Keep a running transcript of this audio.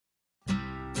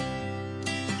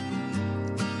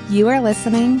You are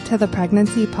listening to the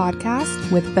Pregnancy Podcast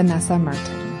with Vanessa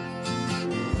Merton.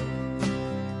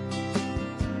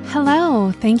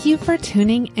 Hello, thank you for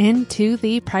tuning into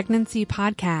the Pregnancy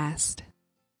Podcast.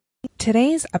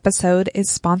 Today's episode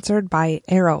is sponsored by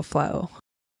Aeroflow.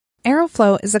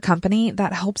 Aeroflow is a company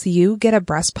that helps you get a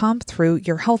breast pump through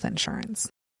your health insurance.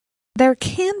 There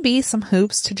can be some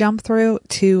hoops to jump through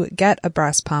to get a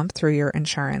breast pump through your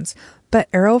insurance, but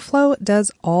Aeroflow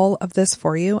does all of this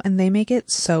for you and they make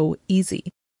it so easy.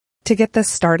 To get this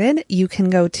started, you can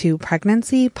go to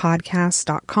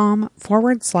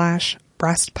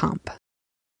pregnancypodcast.com/breast pump.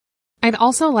 I'd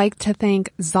also like to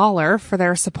thank Zoller for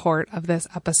their support of this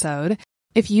episode.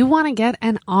 If you want to get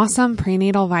an awesome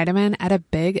prenatal vitamin at a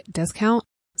big discount,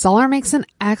 Zoller makes an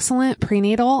excellent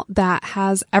prenatal that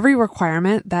has every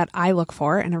requirement that I look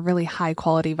for in a really high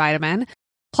quality vitamin.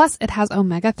 Plus it has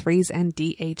omega-3s and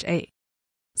DHA.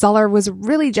 Zoller was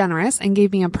really generous and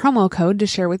gave me a promo code to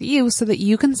share with you so that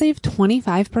you can save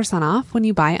 25% off when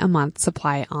you buy a month's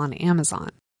supply on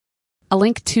Amazon. A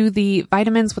link to the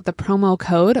vitamins with the promo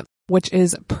code, which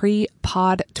is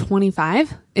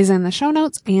PREPOD25, is in the show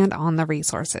notes and on the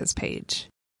resources page.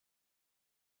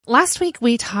 Last week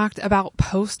we talked about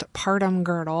postpartum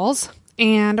girdles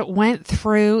and went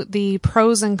through the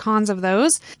pros and cons of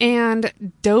those and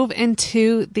dove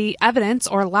into the evidence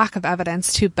or lack of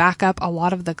evidence to back up a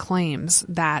lot of the claims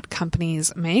that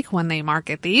companies make when they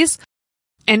market these.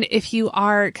 And if you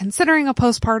are considering a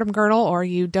postpartum girdle or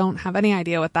you don't have any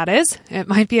idea what that is, it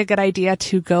might be a good idea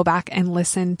to go back and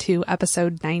listen to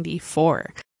episode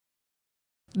 94.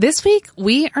 This week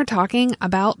we are talking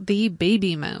about the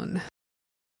Babymoon.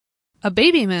 A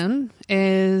Babymoon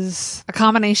is a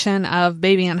combination of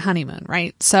baby and honeymoon,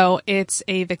 right? So it's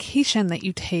a vacation that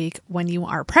you take when you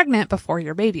are pregnant before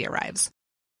your baby arrives.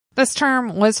 This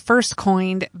term was first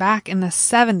coined back in the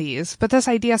 70s, but this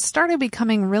idea started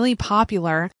becoming really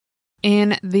popular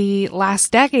in the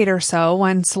last decade or so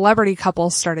when celebrity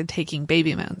couples started taking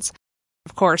baby moons.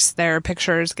 Of course, their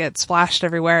pictures get splashed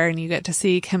everywhere and you get to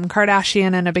see Kim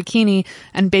Kardashian in a bikini,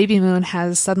 and Babymoon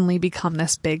has suddenly become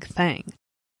this big thing.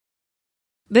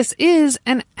 This is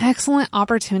an excellent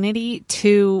opportunity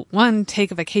to, one,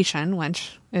 take a vacation,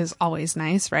 which is always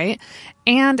nice, right?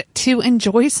 And to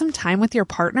enjoy some time with your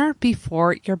partner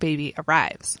before your baby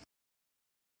arrives.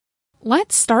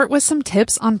 Let's start with some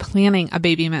tips on planning a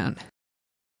baby moon.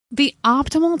 The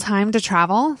optimal time to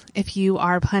travel, if you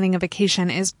are planning a vacation,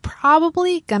 is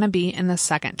probably going to be in the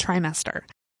second trimester,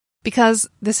 because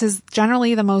this is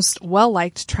generally the most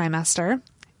well-liked trimester.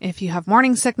 If you have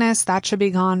morning sickness, that should be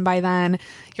gone by then.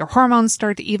 Your hormones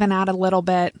start to even out a little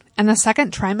bit. And the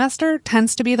second trimester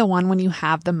tends to be the one when you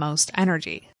have the most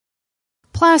energy.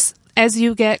 Plus, as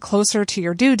you get closer to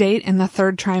your due date in the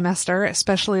third trimester,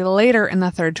 especially later in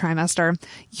the third trimester,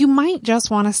 you might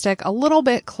just want to stick a little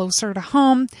bit closer to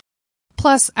home.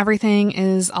 Plus, everything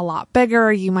is a lot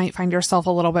bigger. You might find yourself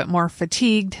a little bit more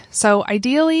fatigued. So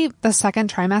ideally, the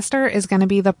second trimester is going to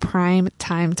be the prime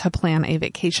time to plan a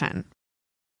vacation.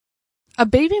 A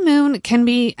baby moon can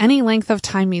be any length of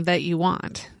time that you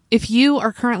want. If you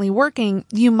are currently working,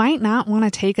 you might not want to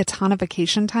take a ton of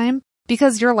vacation time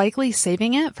because you're likely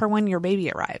saving it for when your baby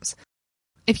arrives.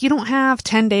 If you don't have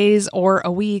 10 days or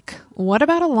a week, what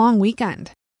about a long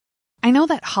weekend? I know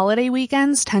that holiday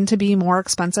weekends tend to be more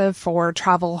expensive for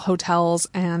travel, hotels,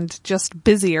 and just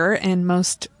busier in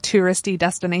most touristy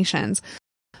destinations.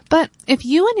 But if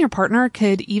you and your partner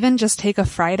could even just take a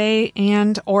Friday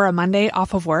and or a Monday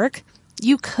off of work,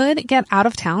 you could get out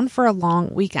of town for a long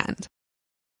weekend.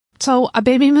 So a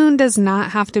baby moon does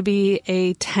not have to be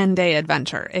a 10-day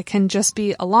adventure. It can just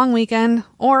be a long weekend,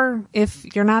 or if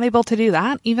you're not able to do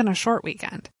that, even a short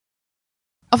weekend.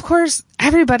 Of course,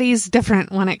 everybody's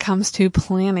different when it comes to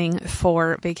planning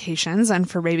for vacations and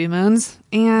for baby moons,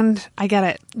 and I get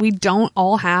it. We don't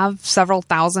all have several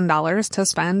 $1,000s to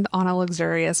spend on a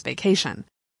luxurious vacation.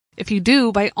 If you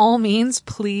do, by all means,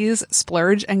 please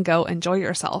splurge and go enjoy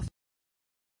yourself.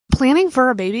 Planning for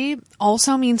a baby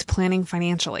also means planning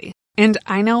financially. And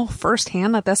I know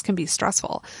firsthand that this can be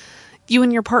stressful. You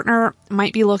and your partner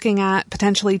might be looking at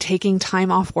potentially taking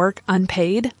time off work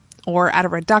unpaid or at a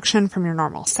reduction from your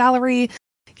normal salary.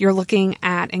 You're looking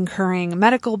at incurring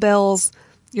medical bills.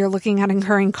 You're looking at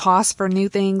incurring costs for new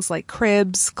things like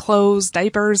cribs, clothes,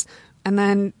 diapers. And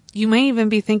then you may even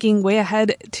be thinking way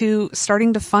ahead to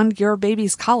starting to fund your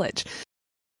baby's college.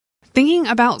 Thinking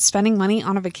about spending money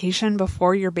on a vacation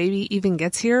before your baby even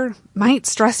gets here might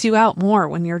stress you out more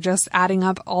when you're just adding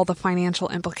up all the financial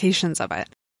implications of it.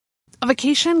 A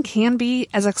vacation can be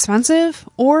as expensive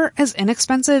or as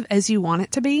inexpensive as you want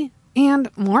it to be, and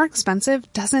more expensive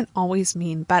doesn't always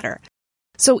mean better.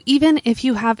 So even if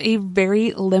you have a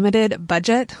very limited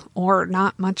budget or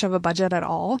not much of a budget at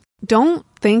all, don't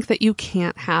think that you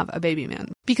can't have a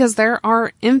Babymoon, because there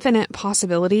are infinite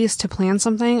possibilities to plan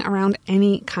something around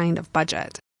any kind of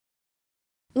budget.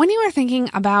 When you are thinking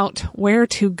about where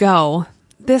to go,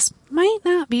 this might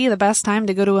not be the best time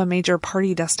to go to a major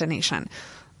party destination.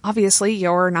 Obviously,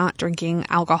 you're not drinking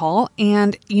alcohol,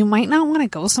 and you might not want to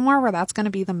go somewhere where that's going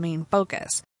to be the main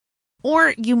focus.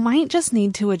 Or you might just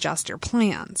need to adjust your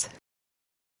plans.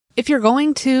 If you're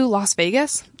going to Las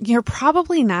Vegas, you're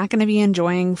probably not going to be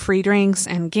enjoying free drinks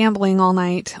and gambling all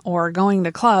night or going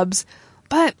to clubs,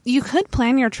 but you could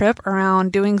plan your trip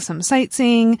around doing some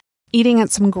sightseeing, eating at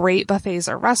some great buffets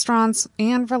or restaurants,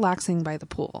 and relaxing by the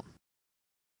pool.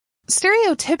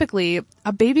 Stereotypically,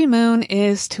 a Babymoon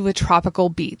is to a tropical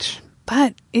beach,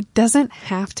 but it doesn't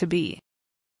have to be.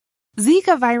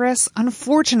 Zika virus,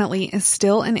 unfortunately, is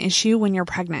still an issue when you're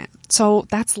pregnant, so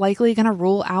that's likely going to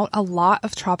rule out a lot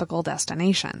of tropical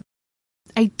destinations.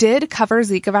 I did cover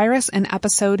Zika virus in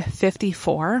episode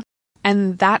 54,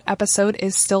 and that episode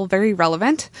is still very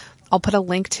relevant. I'll put a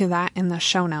link to that in the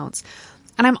show notes.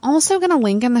 And I'm also going to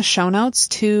link in the show notes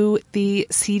to the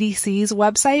CDC's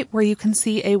website where you can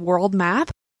see a world map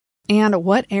and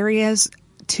what areas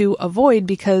to avoid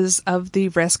because of the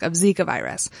risk of Zika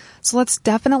virus. So that's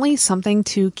definitely something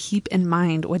to keep in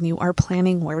mind when you are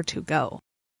planning where to go.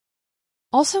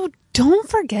 Also, don't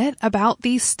forget about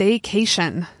the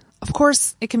staycation. Of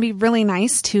course, it can be really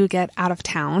nice to get out of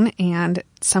town and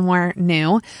somewhere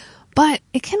new, but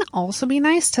it can also be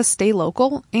nice to stay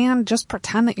local and just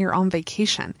pretend that you're on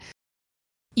vacation.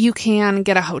 You can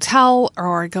get a hotel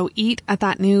or go eat at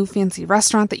that new fancy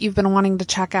restaurant that you've been wanting to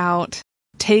check out,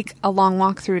 take a long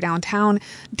walk through downtown,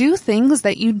 do things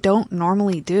that you don't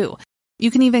normally do. You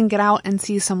can even get out and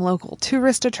see some local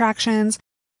tourist attractions.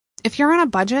 If you're on a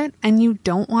budget and you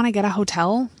don't want to get a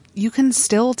hotel, you can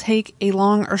still take a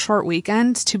long or short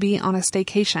weekend to be on a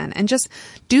staycation and just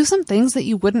do some things that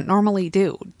you wouldn't normally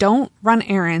do. Don't run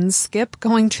errands, skip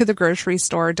going to the grocery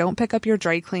store, don't pick up your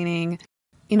dry cleaning.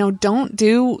 Don't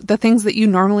do the things that you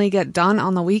normally get done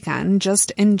on the weekend.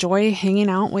 Just enjoy hanging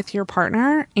out with your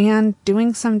partner and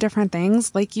doing some different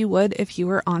things like you would if you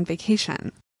were on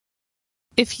vacation.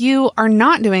 If you are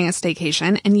not doing a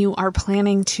staycation and you are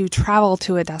planning to travel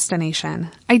to a destination,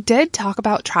 I did talk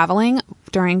about traveling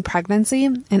during pregnancy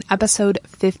in episode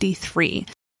 53,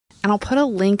 and I'll put a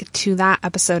link to that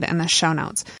episode in the show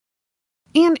notes.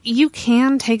 And you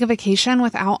can take a vacation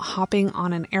without hopping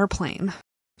on an airplane.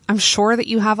 I'm sure that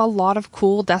you have a lot of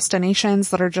cool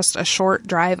destinations that are just a short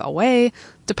drive away.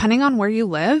 Depending on where you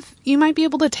live, you might be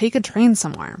able to take a train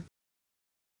somewhere.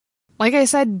 Like I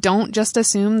said, don't just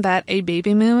assume that a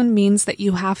Babymoon means that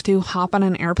you have to hop on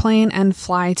an airplane and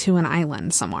fly to an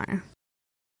island somewhere.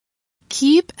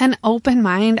 Keep an open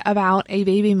mind about a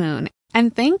Babymoon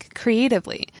and think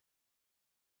creatively.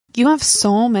 You have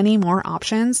so many more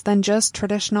options than just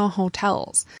traditional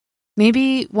hotels.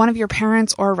 Maybe one of your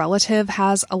parents or a relative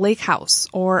has a lake house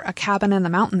or a cabin in the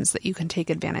mountains that you can take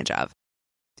advantage of.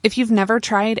 If you've never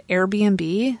tried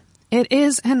Airbnb, it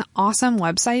is an awesome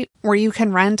website where you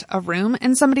can rent a room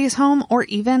in somebody's home or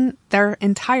even their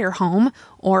entire home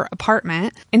or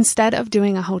apartment instead of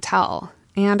doing a hotel.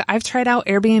 And I've tried out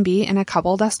Airbnb in a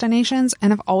couple destinations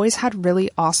and have always had really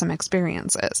awesome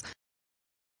experiences.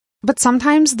 But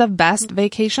sometimes the best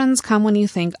vacations come when you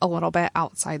think a little bit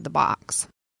outside the box.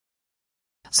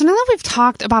 So now that we've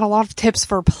talked about a lot of tips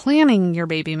for planning your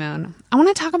Babymoon, I want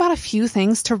to talk about a few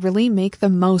things to really make the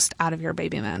most out of your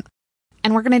Babymoon.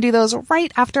 And we're going to do those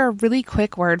right after a really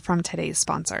quick word from today's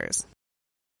sponsors.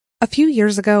 A few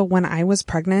years ago when I was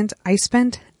pregnant, I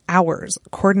spent hours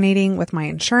coordinating with my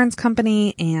insurance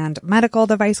company and medical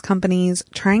device companies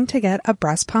trying to get a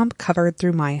breast pump covered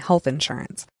through my health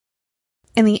insurance.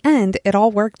 In the end, it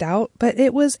all worked out, but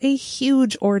it was a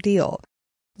huge ordeal.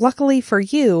 Luckily for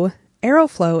you,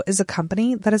 Aeroflow is a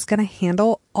company that is going to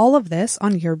handle all of this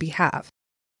on your behalf.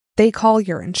 They call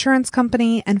your insurance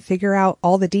company and figure out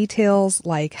all the details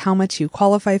like how much you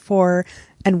qualify for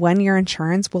and when your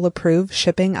insurance will approve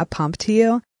shipping a pump to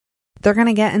you. They're going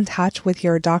to get in touch with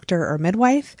your doctor or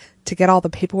midwife to get all the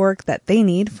paperwork that they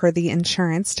need for the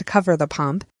insurance to cover the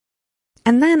pump.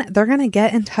 And then they're going to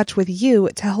get in touch with you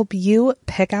to help you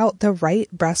pick out the right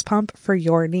breast pump for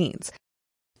your needs.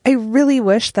 I really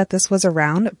wish that this was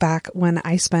around back when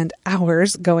I spent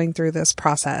hours going through this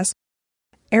process.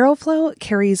 Aeroflow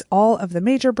carries all of the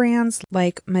major brands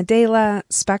like Medela,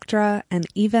 Spectra, and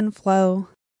Evenflow.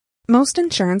 Most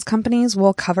insurance companies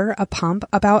will cover a pump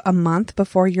about a month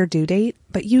before your due date,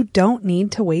 but you don't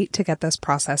need to wait to get this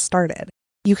process started.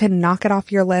 You can knock it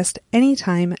off your list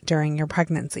anytime during your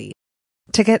pregnancy.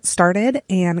 To get started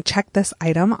and check this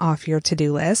item off your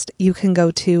to-do list, you can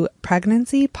go to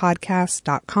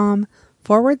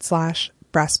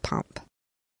pregnancypodcast.com/breast pump.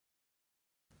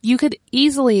 You could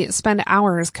easily spend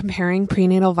hours comparing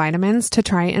prenatal vitamins to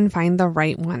try and find the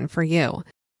right one for you.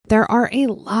 There are a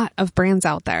lot of brands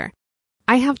out there.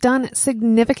 I have done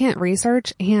significant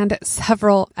research and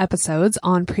several episodes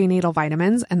on prenatal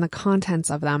vitamins and the contents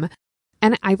of them.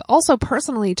 And I've also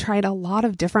personally tried a lot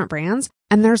of different brands,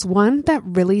 and there's one that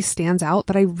really stands out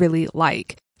that I really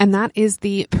like, and that is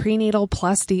the Prenatal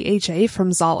Plus DHA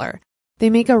from Zoller. They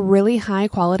make a really high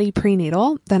quality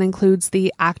prenatal that includes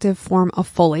the active form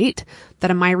of folate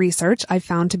that in my research I've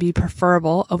found to be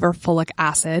preferable over folic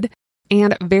acid,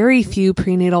 and very few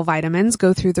prenatal vitamins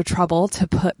go through the trouble to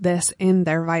put this in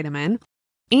their vitamin.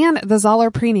 And the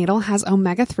Zoller prenatal has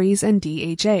omega-3s and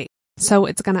DHA. So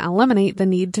it's going to eliminate the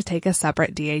need to take a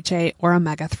separate DHA or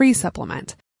omega-3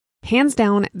 supplement. Hands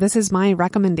down, this is my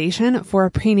recommendation for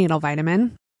a prenatal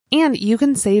vitamin, and you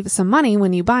can save some money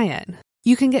when you buy it.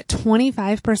 You can get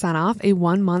 25% off a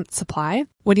 1-month supply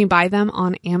when you buy them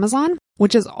on Amazon,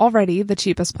 which is already the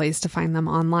cheapest place to find them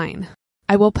online.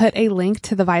 I will put a link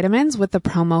to the vitamins with the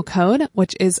promo code,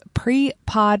 which is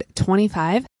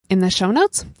PREPOD25 in the show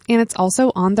notes, and it's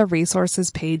also on the resources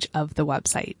page of the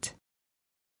website.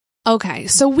 Okay,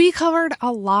 so we covered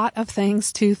a lot of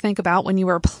things to think about when you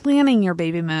are planning your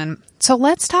Babymoon. So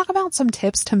let's talk about some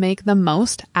tips to make the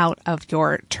most out of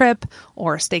your trip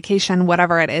or staycation,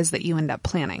 whatever it is that you end up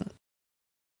planning.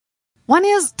 One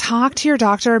is talk to your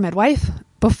doctor or midwife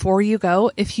before you go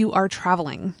if you are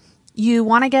traveling. You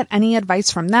want to get any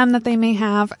advice from them that they may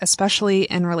have, especially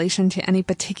in relation to any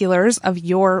particulars of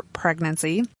your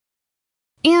pregnancy.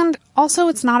 And also,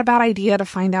 it's not a bad idea to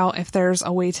find out if there's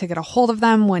a way to get a hold of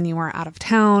them when you are out of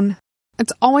town.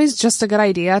 It's always just a good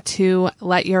idea to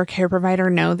let your care provider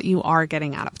know that you are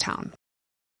getting out of town.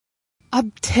 A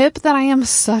tip that I am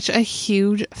such a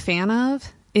huge fan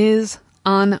of is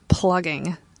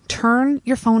unplugging. Turn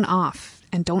your phone off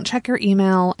and don't check your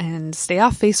email and stay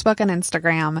off Facebook and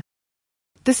Instagram.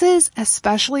 This is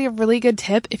especially a really good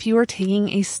tip if you are taking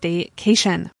a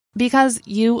staycation, because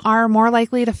you are more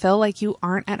likely to feel like you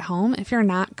aren't at home if you're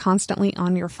not constantly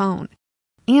on your phone.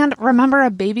 And remember, a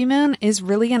Babymoon is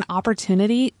really an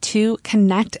opportunity to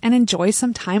connect and enjoy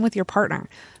some time with your partner.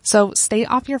 So stay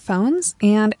off your phones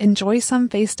and enjoy some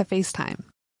face-to-face time.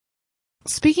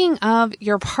 Speaking of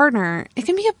your partner, it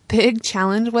can be a big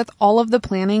challenge with all of the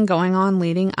planning going on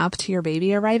leading up to your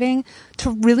baby arriving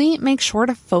to really make sure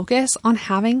to focus on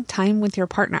having time with your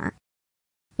partner.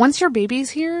 Once your baby's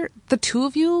here, the two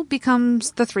of you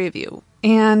becomes the three of you.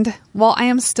 And while I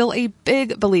am still a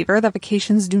big believer that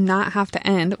vacations do not have to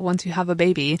end once you have a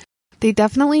baby, they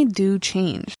definitely do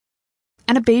change.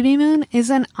 And a Babymoon is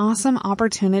an awesome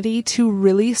opportunity to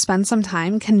really spend some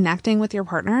time connecting with your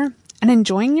partner and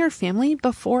enjoying your family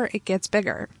before it gets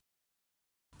bigger.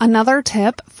 Another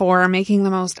tip for making the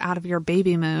most out of your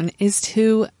Babymoon is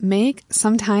to make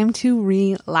some time to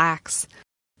relax.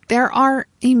 There are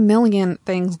a million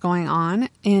things going on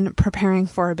in preparing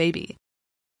for a baby.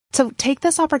 So take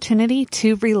this opportunity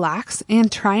to relax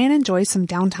and try and enjoy some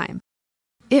downtime.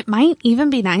 It might even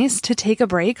be nice to take a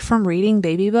break from reading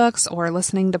baby books or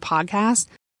listening to podcasts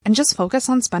and just focus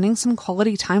on spending some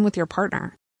quality time with your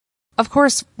partner. Of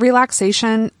course,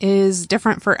 relaxation is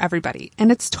different for everybody, and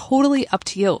it's totally up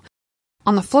to you.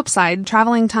 On the flip side,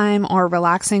 traveling time or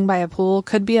relaxing by a pool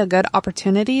could be a good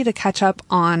opportunity to catch up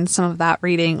on some of that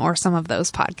reading or some of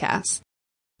those podcasts.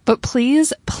 But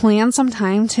please plan some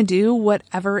time to do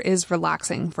whatever is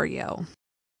relaxing for you.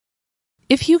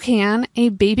 If you can,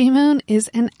 a Babymoon is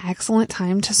an excellent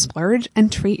time to splurge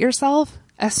and treat yourself,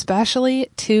 especially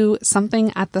to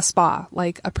something at the spa,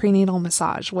 like a prenatal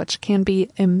massage, which can be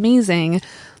amazing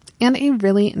and a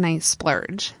really nice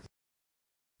splurge.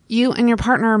 You and your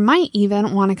partner might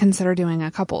even want to consider doing a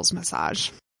couples massage.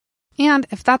 And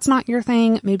if that's not your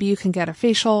thing, maybe you can get a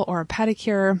facial or a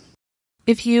pedicure.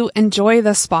 If you enjoy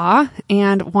the spa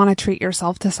and want to treat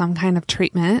yourself to some kind of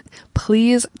treatment,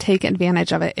 please take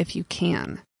advantage of it if you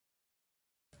can.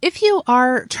 If you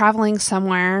are traveling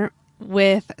somewhere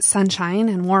with sunshine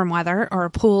and warm weather or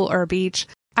a pool or a beach,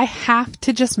 I have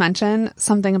to just mention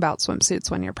something about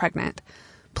swimsuits when you're pregnant.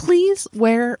 Please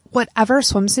wear whatever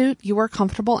swimsuit you are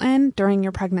comfortable in during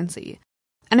your pregnancy.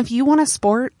 And if you want to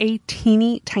sport a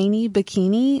teeny tiny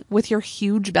bikini with your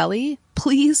huge belly,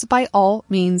 please by all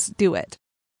means do it.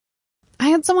 I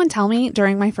had someone tell me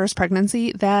during my first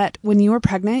pregnancy that when you are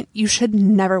pregnant, you should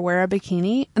never wear a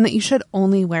bikini and that you should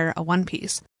only wear a one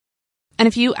piece. And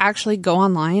if you actually go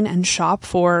online and shop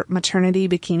for maternity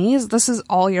bikinis, this is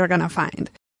all you're going to find.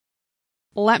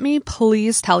 Let me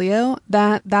please tell you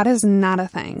that that is not a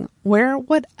thing. Wear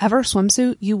whatever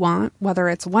swimsuit you want, whether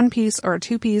it's one piece or a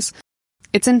two piece.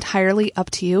 It's entirely up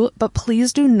to you, but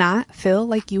please do not feel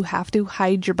like you have to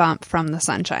hide your bump from the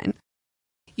sunshine.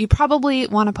 You probably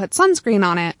want to put sunscreen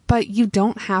on it, but you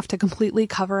don't have to completely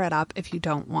cover it up if you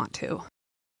don't want to.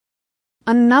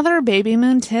 Another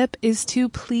Babymoon tip is to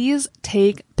please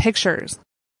take pictures.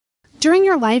 During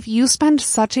your life, you spend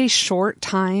such a short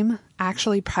time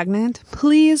actually pregnant.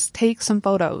 Please take some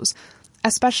photos,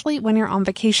 especially when you're on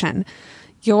vacation.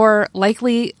 You'll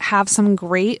likely have some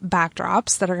great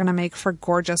backdrops that are going to make for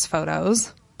gorgeous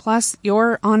photos. Plus,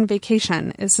 you're on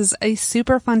vacation. This is a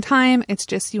super fun time. It's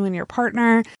just you and your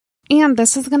partner. And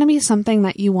this is going to be something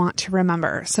that you want to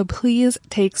remember. So please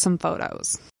take some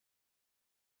photos.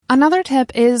 Another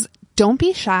tip is don't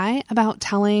be shy about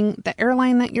telling the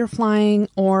airline that you're flying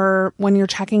or when you're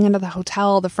checking into the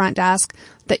hotel, the front desk,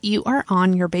 that you are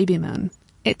on your Babymoon.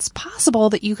 It's possible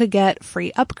that you could get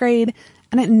free upgrade,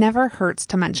 and it never hurts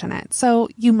to mention it, so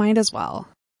you might as well.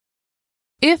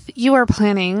 If you are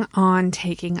planning on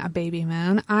taking a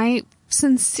Babymoon, I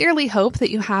sincerely hope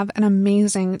that you have an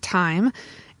amazing time.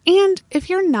 And if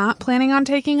you're not planning on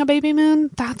taking a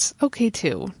Babymoon, that's okay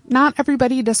too. Not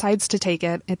everybody decides to take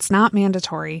it. It's not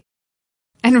mandatory.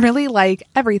 And really, like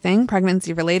everything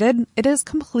pregnancy related, it is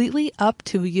completely up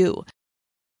to you.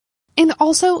 And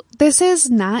also, this is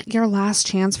not your last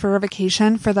chance for a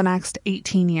vacation for the next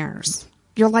 18 years.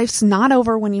 Your life's not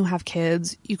over when you have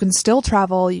kids. You can still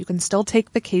travel. You can still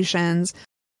take vacations.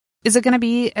 Is it going to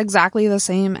be exactly the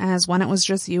same as when it was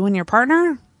just you and your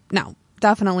partner? No,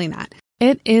 definitely not.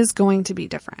 It is going to be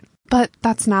different, but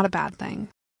that's not a bad thing.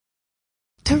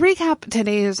 To recap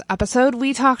today's episode,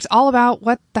 we talked all about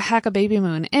what the heck a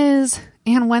Babymoon is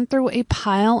and went through a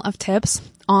pile of tips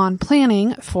on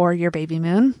planning for your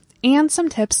Babymoon and some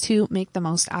tips to make the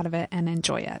most out of it and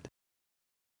enjoy it.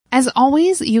 As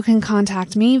always, you can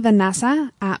contact me,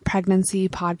 Vanessa, at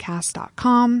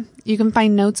pregnancypodcast.com. You can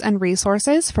find notes and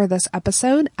resources for this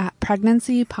episode at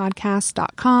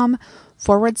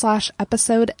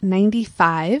pregnancypodcast.com/episode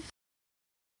 95.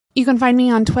 You can find me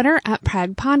on Twitter at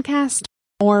PregPodcast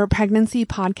or Pregnancy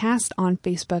Podcast on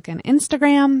Facebook and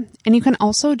Instagram. And you can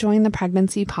also join the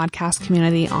Pregnancy Podcast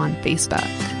community on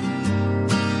Facebook.